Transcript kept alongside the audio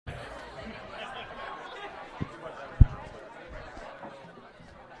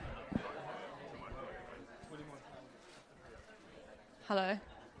Hello.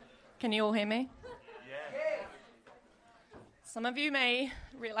 Can you all hear me? Yeah. Some of you may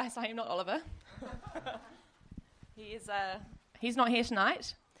realise I am not Oliver. He's not here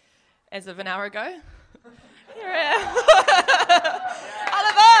tonight, as of an hour ago. Here I am.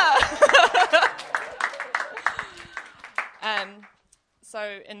 Oliver!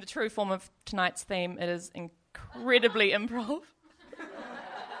 So in the true form of tonight's theme, it is incredibly improv.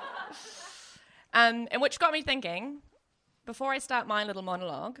 And which got me thinking, before I start my little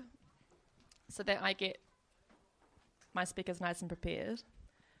monologue, so that I get my speakers nice and prepared,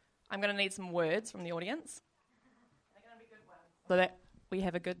 I'm going to need some words from the audience. They're going to be good ones. So that we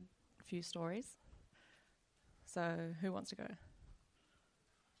have a good few stories. So who wants to go?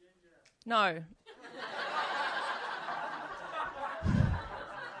 No.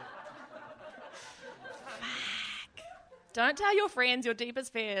 Don't tell your friends your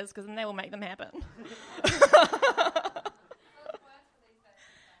deepest fears, because then they will make them happen.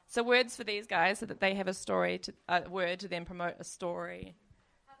 So words for these guys, so that they have a word to then promote a story.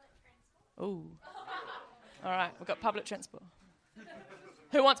 Ooh. All right, we've got public transport.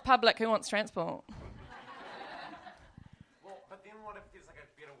 Who wants public? Who wants transport? Well, but then what if there's like a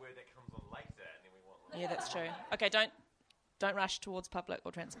better word that comes on later, and then we want? Yeah, that's true. Okay, don't rush towards public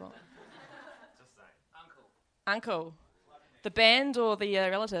or transport. Just saying. Uncle. The band or the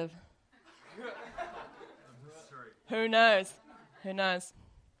relative? Who knows? Who knows?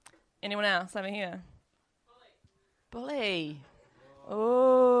 Anyone else over here? Bully.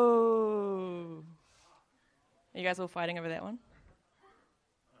 Oh. Are you guys all fighting over that one?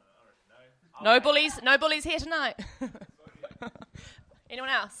 No bullies. No bullies here tonight.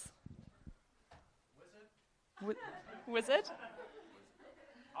 Anyone else? Wizard.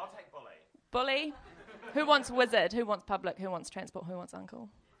 I'll take bully. Bully. Who wants wizard? Who wants public? Who wants transport? Who wants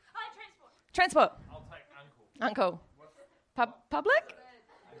uncle? Transport. Transport. I'll take uncle. Uncle. Public?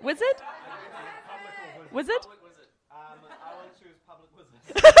 Wizard? Wizard? Public wizard. I want to choose public wizard.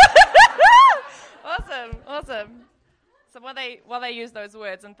 Awesome. So while they use those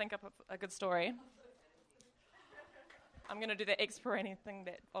words and think up a good story, I'm going to do the extra thing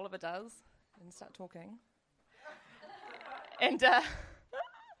that Oliver does and start talking. And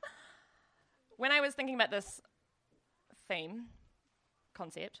when I was thinking about this theme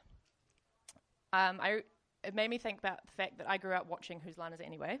concept, it made me think about the fact that I grew up watching Whose Line Is It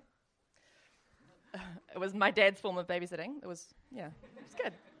Anyway? It was my dad's form of babysitting. It was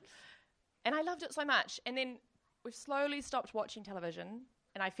good. And I loved it so much. And then we've slowly stopped watching television,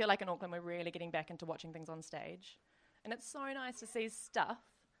 and I feel like in Auckland we're really getting back into watching things on stage. And it's so nice to see stuff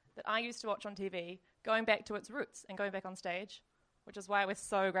that I used to watch on TV going back to its roots and going back on stage, which is why we're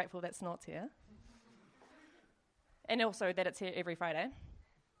so grateful that Snort's here. And also that it's here every Friday.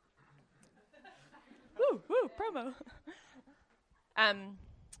 Woo, promo.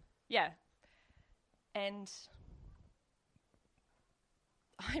 Yeah. And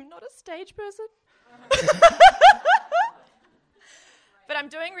I'm not a stage person. But I'm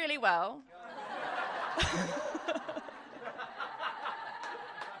doing really well.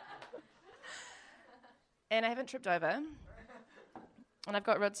 And I haven't tripped over. And I've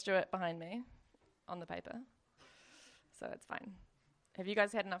got Rod Stewart behind me on the paper. So it's fine. Have you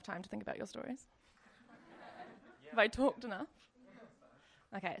guys had enough time to think about your stories? Have I talked enough?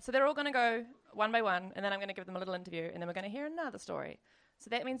 Okay, so they're all going to go one by one, and then I'm going to give them a little interview, and then we're going to hear another story. So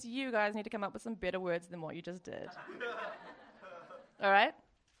that means you guys need to come up with some better words than what you just did. All right?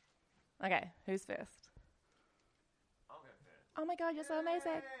 Okay, who's first? I'll go first. Oh my God, you're so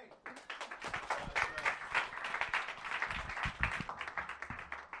amazing.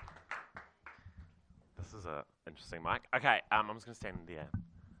 This is an interesting mic. Okay, I'm just going to stand there.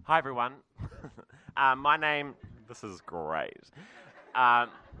 Hi, everyone. My name... This is great. My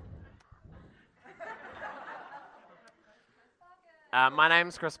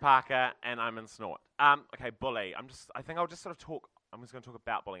name's Chris Parker, and I'm in Snort. Okay, bully. I think I'll just sort of talk... I'm just going to talk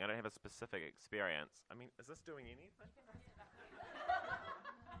about bullying. I don't have a specific experience. I mean, is this doing anything?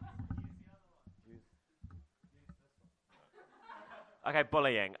 Okay,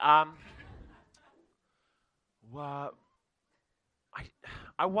 bullying. Well,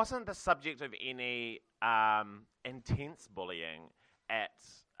 I wasn't the subject of any intense bullying at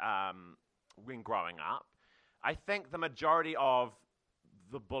when growing up. I think the majority of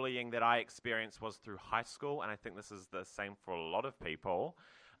the bullying that I experienced was through high school, and I think this is the same for a lot of people.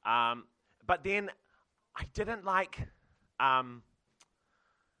 But then I didn't like...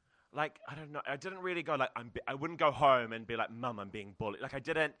 like, I don't know, I didn't really go like, I wouldn't go home and be like, Mum, I'm being bullied. Like,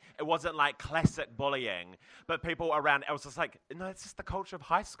 it wasn't like classic bullying, but people around, I was just like, no, it's just the culture of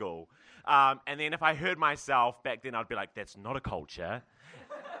high school. And then if I heard myself back then, I'd be like, that's not a culture.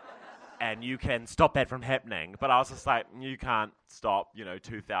 And you can stop that from happening. But I was just like, you can't stop,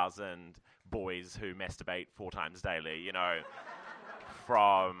 2,000 boys who masturbate 4 times daily,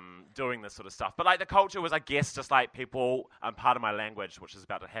 from doing this sort of stuff. But like the culture was, I guess, just like people, part of my language, which is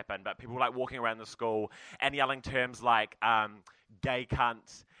about to happen, but people like walking around the school and yelling terms like gay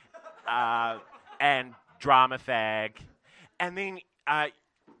cunt and drama fag. And then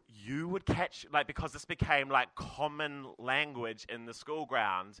you would catch, like, because this became like common language in the school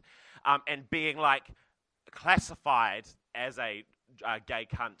ground, and being like classified as a gay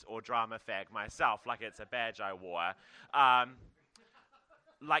cunt or drama fag myself, like it's a badge I wore.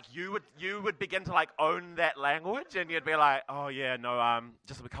 Like you would begin to like own that language, and you'd be like, oh yeah, no,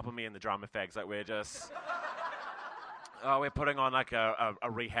 just a couple of me and the drama fags, like we're just, we're putting on like a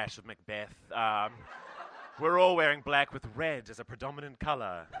rehash of Macbeth. We're all wearing black with red as a predominant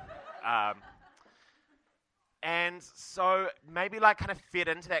color. And so maybe like kind of fed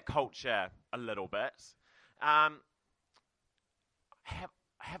into that culture a little bit. Have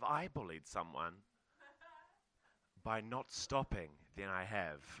I bullied someone? By not stopping, then I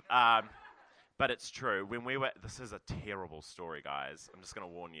have. But it's true. This is a terrible story, guys. I'm just going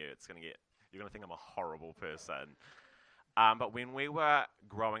to warn you. You're going to think I'm a horrible person. But when we were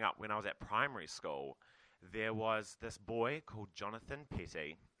growing up, when I was at primary school, there was this boy called Jonathan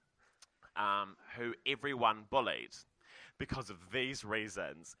Petty, who everyone bullied because of these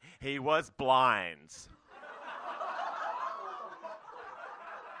reasons. He was blind.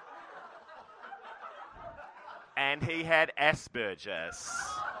 And he had Asperger's.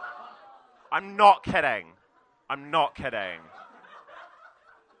 I'm not kidding.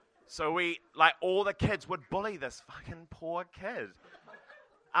 So all the kids would bully this fucking poor kid.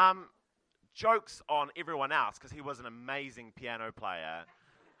 Jokes on everyone else, because he was an amazing piano player.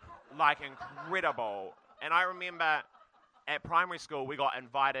 Like, incredible. And I remember at primary school, we got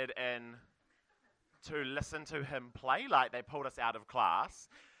invited in to listen to him play. Like, they pulled us out of class.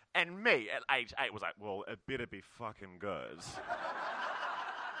 And me, at age 8, was like, well, it better be fucking good.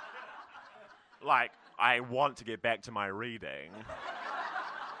 Like, I want to get back to my reading.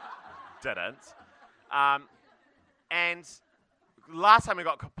 Didn't. And last time we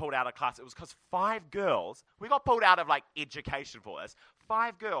got pulled out of class, it was because 5 girls, we got pulled out of, like, education for this.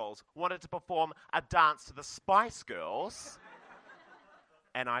 5 girls wanted to perform a dance to the Spice Girls.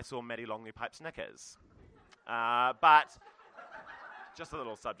 And I saw Maddie Longley-Pipe's knickers. But... just a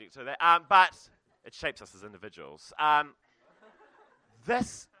little subject to that. But it shapes us as individuals.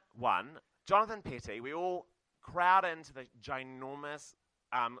 This one, Jonathan Petty, we all crowd into the ginormous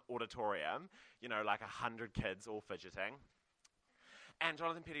auditorium, like 100 kids all fidgeting. And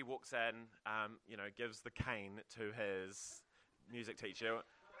Jonathan Petty walks in, gives the cane to his music teacher.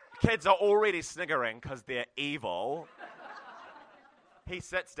 Kids are already sniggering because they're evil. He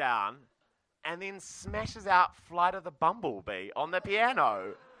sits down and then smashes out Flight of the Bumblebee on the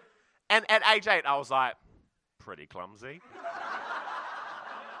piano. And at age 8, I was like, pretty clumsy.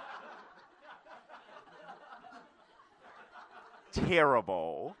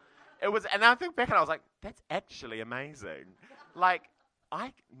 Terrible. It was, and I think back and I was like, that's actually amazing. Like,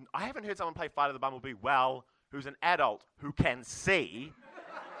 I haven't heard someone play Flight of the Bumblebee well who's an adult who can see,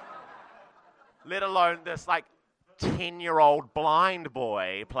 let alone this, like, 10-year-old blind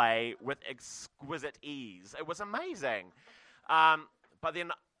boy play with exquisite ease. It was amazing. But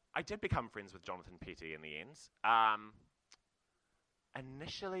then I did become friends with Jonathan Petty in the end.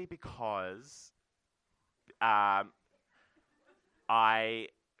 Initially because I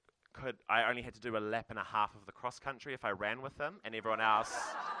only had to do a lap and a half of the cross country if I ran with him, and everyone else...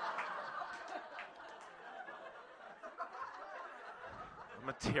 I'm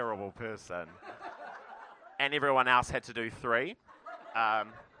a terrible person. And everyone else had to do 3.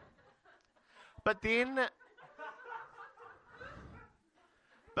 But then,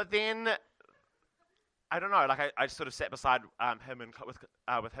 I don't know, like I sort of sat beside him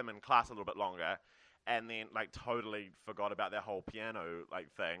with him in class a little bit longer, and then like totally forgot about that whole piano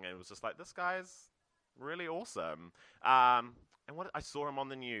like thing, and it was just like, this guy's really awesome. And I saw him on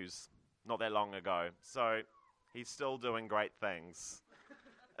the news not that long ago, so he's still doing great things.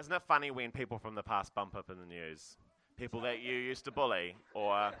 Isn't it funny when people from the past bump up in the news? People that you used to bully,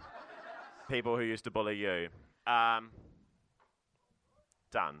 or people who used to bully you. Done.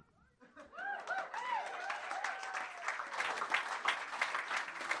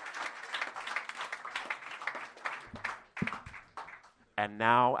 And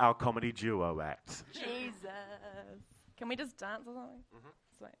now our comedy duo act. Jesus. Can we just dance or something?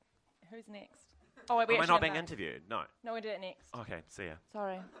 Sweet. Who's next? Oh, wait, Am I actually not have being that. interviewed? No. No, we do it next. Okay, see ya.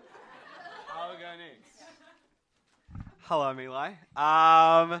 Sorry. I'll go next. Hello, Eli.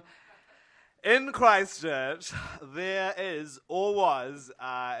 In Christchurch, there is, or was,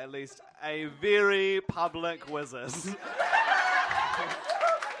 at least a very public wizard.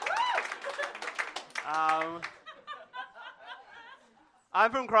 I'm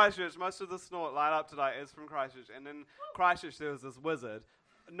from Christchurch. Most of the Snort lineup today is from Christchurch. And in Christchurch, there was this wizard,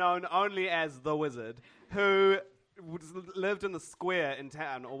 known only as the Wizard, who lived in the square in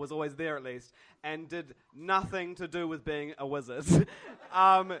town, or was always there at least, and did nothing to do with being a wizard.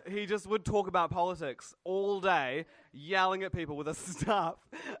 He just would talk about politics all day, yelling at people with a staff.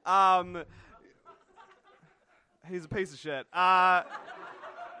 He's a piece of shit.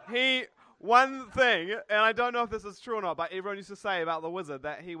 One thing, and I don't know if this is true or not, but everyone used to say about the wizard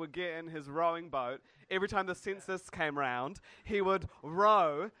that he would get in his rowing boat. Every time the census came round, he would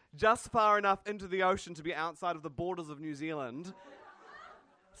row just far enough into the ocean to be outside of the borders of New Zealand,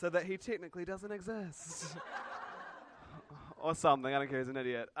 so that he technically doesn't exist. Or something. I don't care. He's an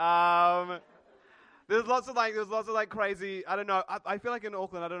idiot. There's lots of crazy. I don't know. I feel like in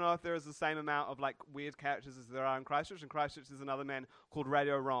Auckland, I don't know if there is the same amount of like weird characters as there are in Christchurch. In Christchurch, there's another man called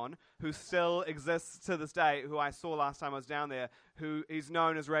Radio Ron who still exists to this day. Who I saw last time I was down there. Who he's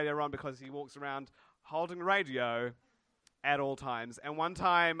known as Radio Ron because he walks around holding radio at all times. And one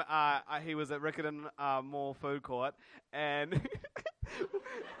time he was at Riccarton Mall food court, and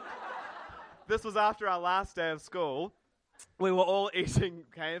this was after our last day of school. We were all eating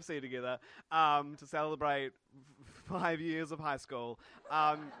KFC together to celebrate 5 years of high school.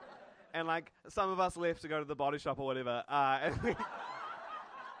 And like some of us left to go to the body shop or whatever.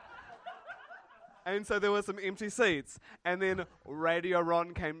 And so there were some empty seats. And then Radio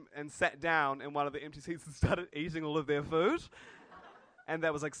Ron came and sat down in one of the empty seats and started eating all of their food. And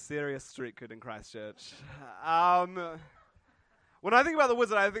that was like serious street cred in Christchurch. When I think about the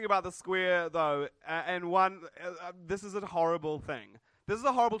wizard, I think about the square, though, this is a horrible thing. This is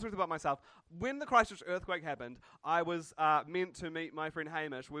a horrible truth about myself. When the Christchurch earthquake happened, I was meant to meet my friend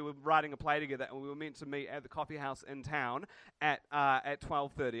Hamish. We were writing a play together, and we were meant to meet at the coffee house in town at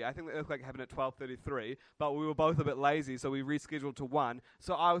 12:30. I think the earthquake happened at 12:33, but we were both a bit lazy, so we rescheduled to 1.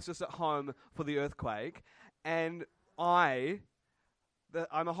 So I was just at home for the earthquake, and I'm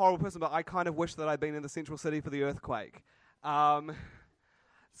a horrible person, but I kind of wish that I'd been in the central city for the earthquake.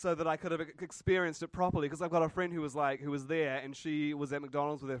 So that I could have experienced it properly, because I've got a friend who was there, and she was at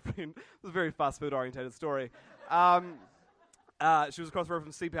McDonald's with her friend. It was a very fast food orientated story. She was across the road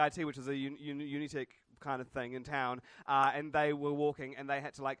from CPIT, which is a Unitech kind of thing in town, and they were walking, and they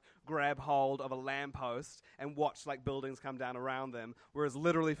had to like grab hold of a lamppost and watch like buildings come down around them, whereas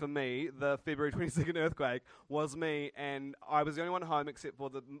literally for me, the February 22nd earthquake was me, and I was the only one home except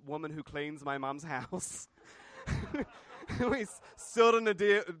for the woman who cleans my mum's house. We stood in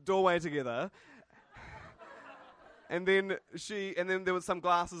the doorway together, and then there was some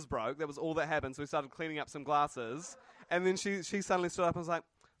glasses broke. That was all that happened. So we started cleaning up some glasses, and then she suddenly stood up and was like,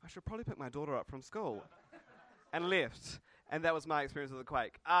 "I should probably pick my daughter up from school," and left. And that was my experience of the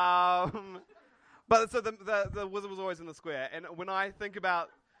quake. But so the wizard was always in the square, and when I think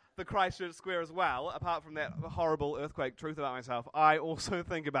about the Christchurch Square as well, apart from that horrible earthquake truth about myself, I also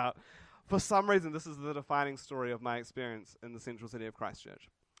think about. For some reason, this is the defining story of my experience in the central city of Christchurch.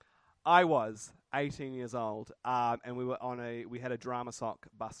 I was 18 years old, and we had a Drama Soc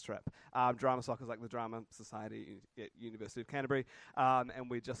bus trip. Drama Soc is like the drama society at University of Canterbury, and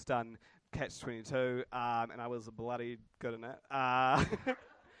we'd just done Catch-22, and I was bloody good in it. I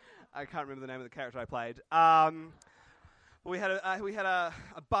can't remember the name of the character I played. We had a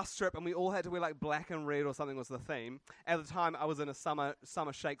bus trip, and we all had to wear like black and red or something was the theme. At the time, I was in a summer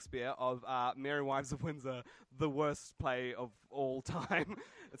Shakespeare of Merry Wives of Windsor, the worst play of all time.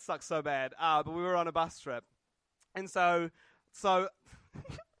 It sucks so bad. But we were on a bus trip, and so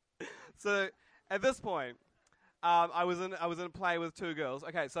at this point, I was in a play with two girls.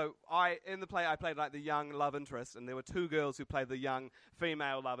 Okay, so in the play I played like the young love interest, and there were two girls who played the young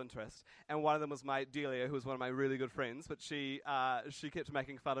female love interest, and one of them was my Delia, who was one of my really good friends, but she kept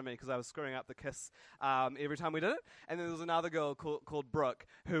making fun of me because I was screwing up the kiss every time we did it. And then there was another girl called Brooke,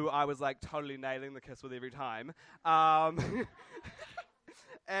 who I was like totally nailing the kiss with every time. And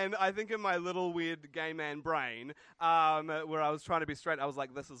I think in my little weird gay man brain, where I was trying to be straight, I was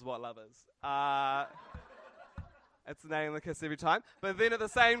like, this is what love is. It's nailing the kiss every time. But then at the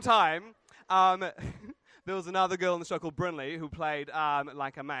same time, there was another girl in the show called Brinley who played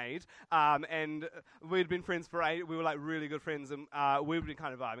like a maid, and we'd been friends for 8. We were like really good friends, and we'd been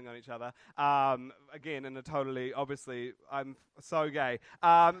kind of vibing on each other. Again, in a totally, obviously, I'm so gay.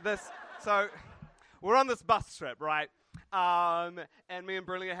 So we're on this bus trip, right? And me and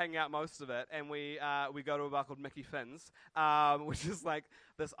Brinley are hanging out most of it, and we go to a bar called Mickey Finn's, which is like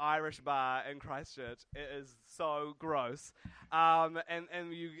this Irish bar in Christchurch. It is so gross,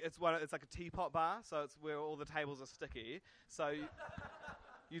 it's like a teapot bar, so it's where all the tables are sticky. So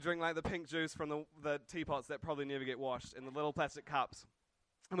you drink like the pink juice from the teapots that probably never get washed in the little plastic cups.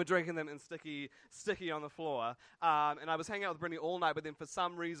 And we're drinking them in sticky on the floor. And I was hanging out with Brittany all night, but then for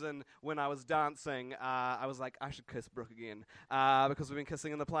some reason, when I was dancing, I was like, I should kiss Brooke again. Because we've been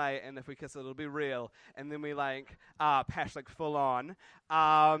kissing in the play, and if we kiss it, it'll be real. And then we pash like full on.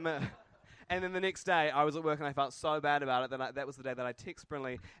 And then the next day, I was at work, and I felt so bad about it that was the day that I texted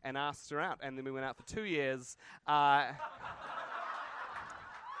Brinley and asked her out. And then we went out for 2 years. But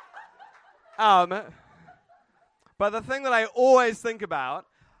the thing that I always think about,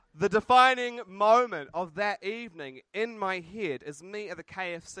 the defining moment of that evening in my head is me at the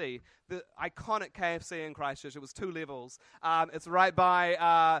KFC, the iconic KFC in Christchurch. It was 2 levels. It's right by,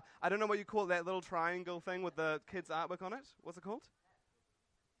 I don't know what you call it, that little triangle thing with the kids' artwork on it. What's it called?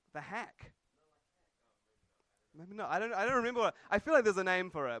 The Hack. Maybe not. I don't remember. I feel like there's a name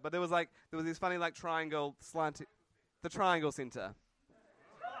for it, but there was these funny triangle slanted, the Triangle Centre.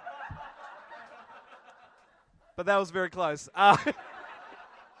 But that was very close.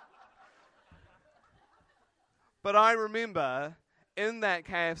 But I remember in that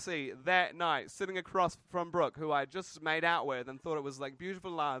KFC that night, sitting across from Brooke, who I just made out with and thought it was like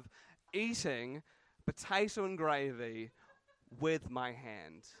beautiful love, eating potato and gravy with my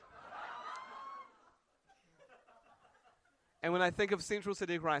hand. And when I think of Central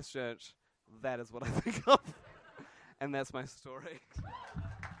City Christchurch, that is what I think of. And that's my story.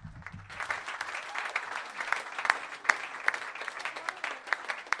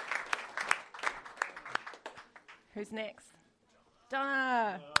 Who's next?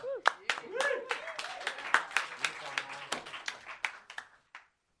 Donna.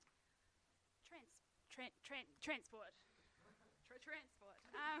 Transport.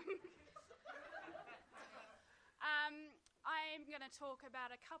 I'm going to talk about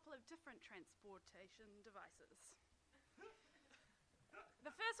a couple of different transportation devices.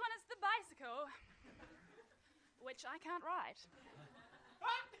 The first one is the bicycle, which I can't ride.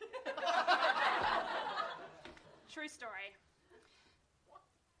 True story.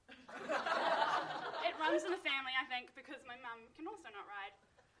 It runs in the family, I think, because my mum can also not ride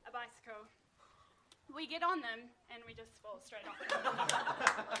a bicycle. We get on them and we just fall straight off them.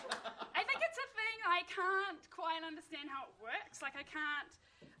 I think it's a thing I can't quite understand how it works. Like, I can't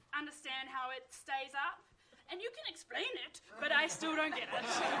understand how it stays up. And you can explain it, but I still don't get it.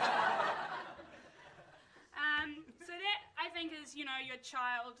 So that, I think, is, your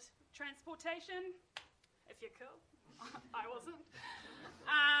child transportation, if you're cool. I wasn't.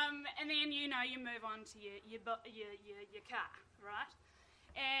 And then, you move on to your car, right?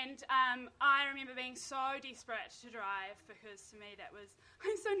 And I remember being so desperate to drive because to me that was,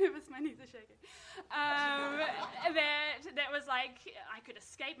 I'm so nervous, my knees are shaking. That was like, I could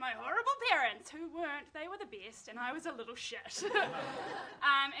escape my horrible parents who weren't, they were the best and I was a little shit.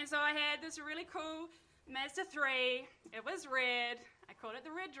 And so I had this really cool Mazda 3, it was red, I called it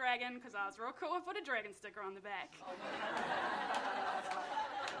the Red Dragon because I was real cool and put a dragon sticker on the back.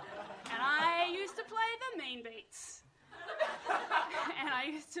 And I used to play the Mean Beats. And I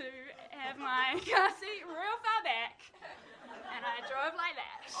used to have my car seat real far back, and I drove like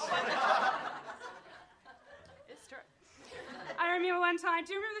that. It's true. I remember one time,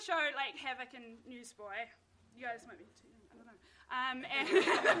 do you remember the show like Havoc and Newsboy? You guys might be too young, I don't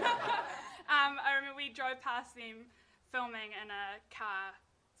know. I remember we drove past them filming in a car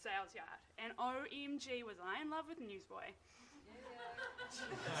sales yard, and OMG was I in love with Newsboy.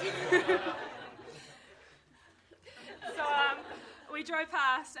 So we drove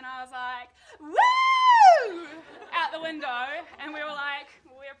past and I was like, woo! Out the window, and we were like,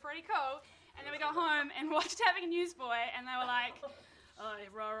 we're pretty cool. And then we got home and watched Having a Newsboy, and they were like, oh,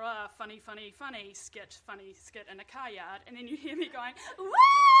 rah, rah, funny skit in a car yard. And then you hear me going, woo!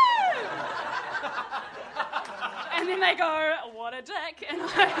 And then they go, what a dick. And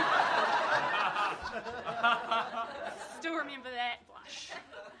I still remember that blush.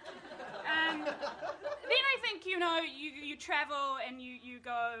 Then I think, you travel and you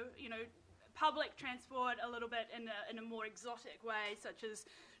go, public transport a little bit in a more exotic way, such as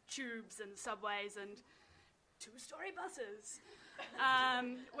tubes and subways and 2-story buses,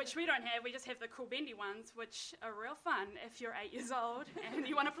 which we don't have. We just have the cool bendy ones, which are real fun if you're 8 years old and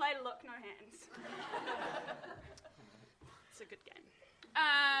you want to play look, no hands. It's a good game.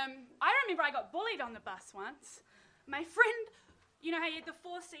 I remember I got bullied on the bus once. My friend, you know how you had the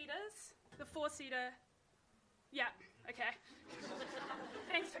four-seaters? The four-seater... Yeah, okay.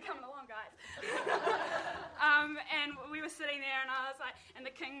 Thanks for coming along, guys. And we were sitting there, and I was like, and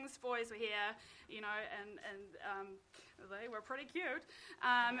the King's boys were here, you know, and they were pretty cute.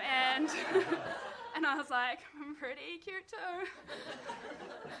 And and I was like, I'm pretty cute too.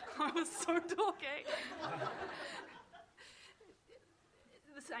 I was so dorky.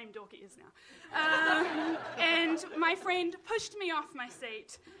 The same dorky is now. And my friend pushed me off my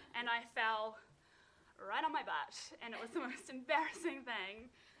seat, and I fell right on my butt, and it was the most embarrassing thing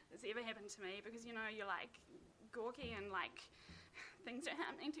that's ever happened to me, because, you know, you're like gawky and like things are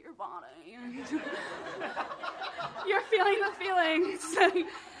happening to your body and you're feeling the feelings.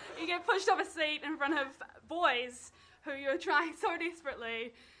 You get pushed off a seat in front of boys who you're trying so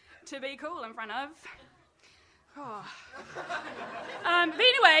desperately to be cool in front of. Oh. But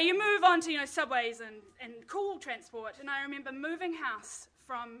anyway, you move on to, you know, subways and cool transport, and I remember moving house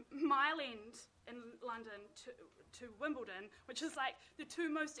from Mile End in London to Wimbledon, which is like the two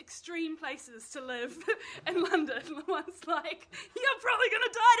most extreme places to live in London. One's like, you're probably going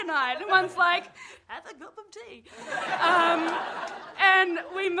to die tonight, and one's like, have a cup of tea. And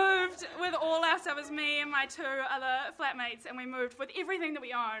we moved with all our stuff. It was me and my two other flatmates, and we moved with everything that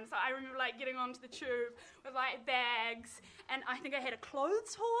we owned. So I remember like getting onto the tube with like bags, and I think I had a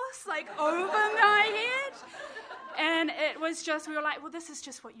clothes horse like over my head. And it was just, we were like, well, this is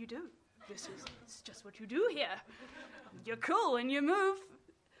just what you do. It's just what you do here. You're cool and you move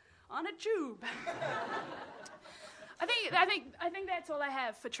on a tube. I think that's all I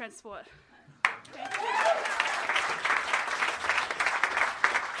have for transport. Okay.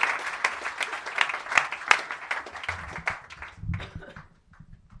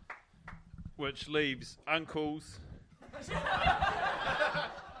 Which leaves uncles.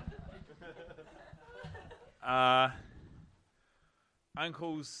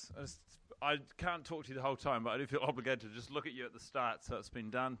 Uncles, I can't talk to you the whole time, but I do feel obligated to just look at you at the start. So it's been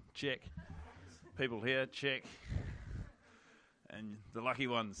done, check. People here, check. And the lucky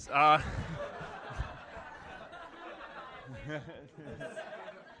ones.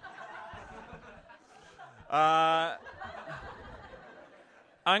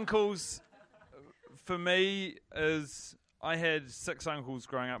 Uncles, for me, is I had 6 uncles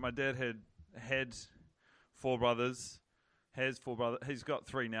growing up. My dad had 4 brothers. Has 4 brothers. He's got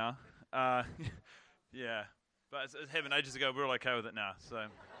 3 now. Yeah, but it happened ages ago. We're all okay with it now. So,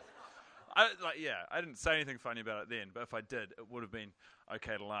 I didn't say anything funny about it then, but if I did, it would have been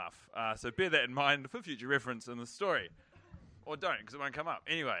okay to laugh. So bear that in mind for future reference in the story, or don't, because it won't come up.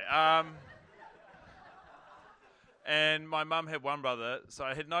 Anyway, and my mum had 1 brother, so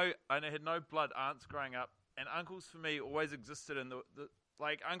I had no blood aunts growing up, and uncles for me always existed in the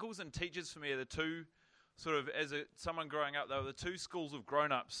like uncles and teachers for me are the two. Sort of, as someone growing up, they were the 2 schools of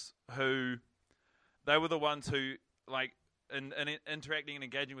grown-ups who, they were the ones who, like, in interacting and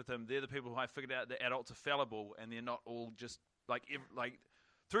engaging with them, they're the people who I figured out that adults are fallible and they're not all just,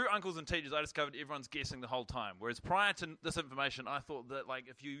 through uncles and teachers, I discovered everyone's guessing the whole time. Whereas prior to this information, I thought that, like,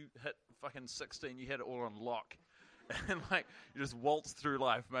 if you hit fucking 16, you had it all on lock. And, like, you just waltzed through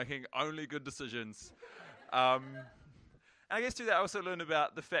life making only good decisions. And I guess through that I also learned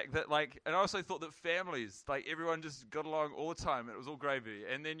about the fact that, like, and I also thought that families, like, everyone just got along all the time and it was all gravy.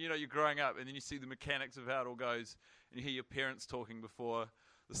 And then, you know, you're growing up and then you see the mechanics of how it all goes and you hear your parents talking before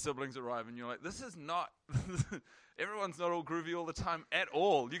the siblings arrive and you're like, this is not, everyone's not all groovy all the time at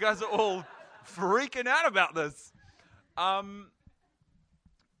all. You guys are all freaking out about this. And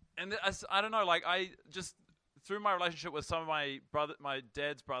I don't know, like, I just, through my relationship with some of my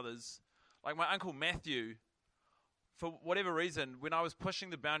dad's brothers, like my Uncle Matthew, for whatever reason, when I was pushing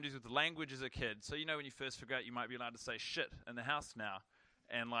the boundaries with language as a kid, so you know when you first figure out you might be allowed to say shit in the house now,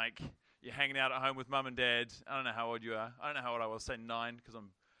 and like you're hanging out at home with mum and dad, I don't know how old you are, I don't know how old I was, say 9, because I'm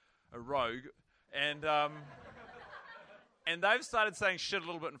a rogue, and they've started saying shit a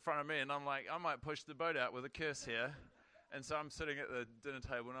little bit in front of me, and I'm like, I might push the boat out with a curse here, and so I'm sitting at the dinner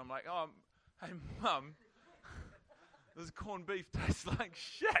table, and I'm like, oh, hey mum, this corned beef tastes like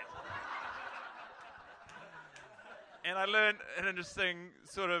shit. And I learned an interesting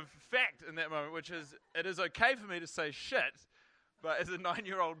sort of fact in that moment, which is it is okay for me to say shit, but as a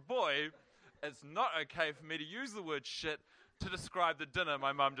 9-year-old boy, it's not okay for me to use the word shit to describe the dinner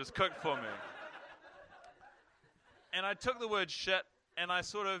my mum just cooked for me. And I took the word shit, and I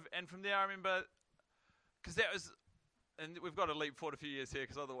sort of, and from there I remember, because that was, and we've got to leap forward a few years here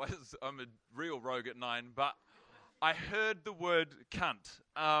because otherwise I'm a real rogue at 9, but I heard the word cunt.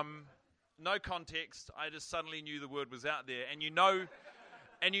 No context. I just suddenly knew the word was out there. And you know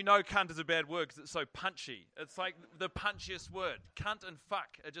cunt is a bad word because it's so punchy. It's like the punchiest word. Cunt and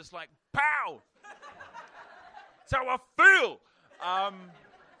fuck are just like, pow! That's how I feel!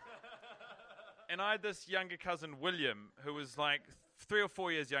 And I had this younger cousin, William, who was like 3 or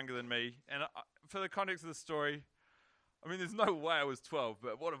 4 years younger than me. And for the context of the story, I mean, there's no way I was 12,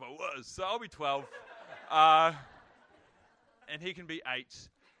 but what if I was? So I'll be 12. And he can be 8.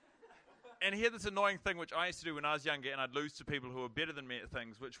 And he had this annoying thing which I used to do when I was younger, and I'd lose to people who were better than me at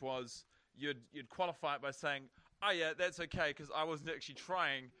things, which was you'd qualify it by saying, oh yeah, that's okay, because I wasn't actually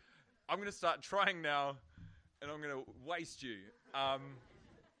trying. I'm going to start trying now, and I'm going to waste you.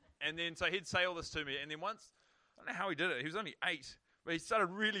 And then, so he'd say all this to me, and then once, I don't know how he did it, he was only 8, but he started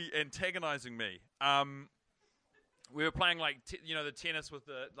really antagonizing me. We were playing like, the tennis with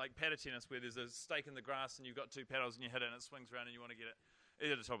the, like paddle tennis, where there's a stake in the grass, and you've got 2 paddles, and you hit it, and it swings around, and you want to get it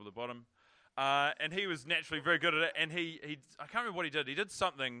either the top or the bottom. And he was naturally very good at it, and he I can't remember what he did. He did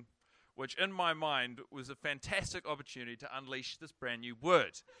something which, in my mind, was a fantastic opportunity to unleash this brand new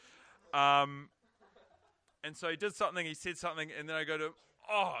word. And so he did something, he said something, and then I go to him,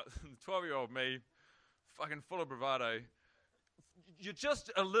 12-year-old me, fucking full of bravado, you're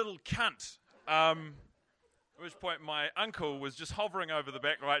just a little cunt. At which point my uncle was just hovering over the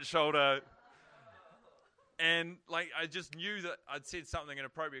back right shoulder. And, like, I just knew that I'd said something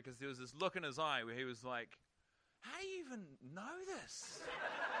inappropriate because there was this look in his eye where he was like, how do you even know this?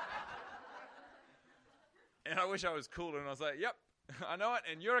 And I wish I was cooler, and I was like, yep, I know it,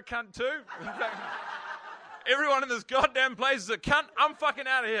 and you're a cunt too. Everyone in this goddamn place is a cunt. I'm fucking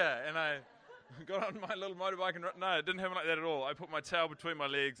out of here. And I got on my little motorbike and no, it didn't happen like that at all. I put my tail between my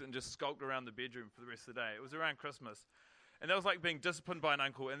legs and just skulked around the bedroom for the rest of the day. It was around Christmas. And that was like being disciplined by an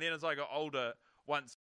uncle. And then as I got older, once